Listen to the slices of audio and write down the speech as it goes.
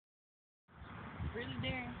Really,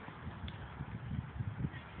 Darien?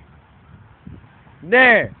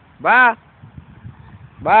 Darien, bye.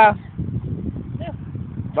 Bye.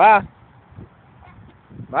 Bye.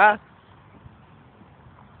 Bye.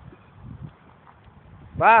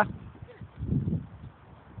 Bye.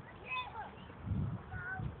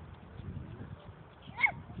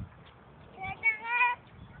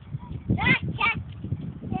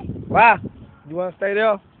 Bye. You want to stay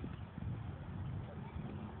there?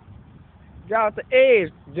 Get out the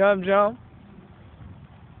edge, jump.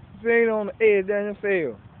 Stay on the edge down the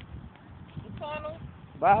field.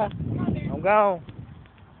 Bye. I'm gone.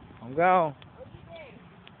 I'm gone.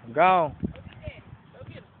 I'm gone.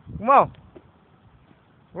 Come on.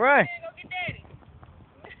 Run. Go get Daddy.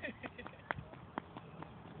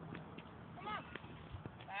 Come on.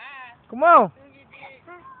 Bye. Come on. Go get Daddy.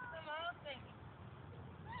 Come on, thank you.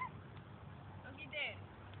 Go get Daddy.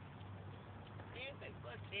 Daddy say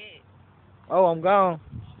fuck that. Oh, I'm gone.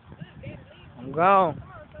 I'm gone.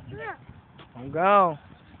 I'm gone.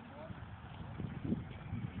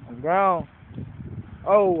 I'm gone.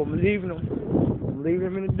 Oh, I'm leaving him. I'm leaving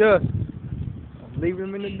him in the dust. I'm leaving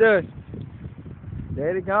him in the dust.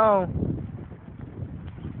 Daddy gone.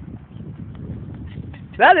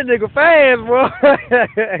 That a nigga fast, bro.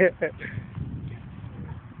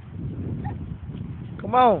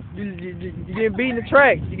 Come on. You getting beat in the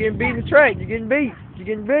track. You getting beat in the track. You getting beat. You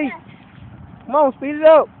getting beat. Come on, speed it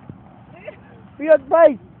up. Speed up the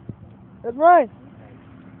pace. Let's run.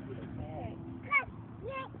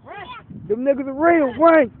 Them niggas are real.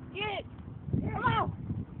 Run. Come on.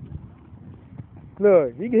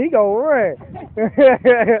 Look, he gonna run.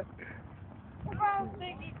 Come on,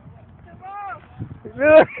 Sticky. Come on.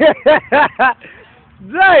 Look.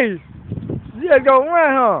 Jace, you just gonna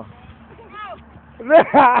run, huh?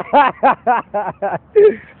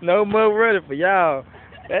 No more running for y'all.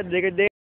 That nigga dead.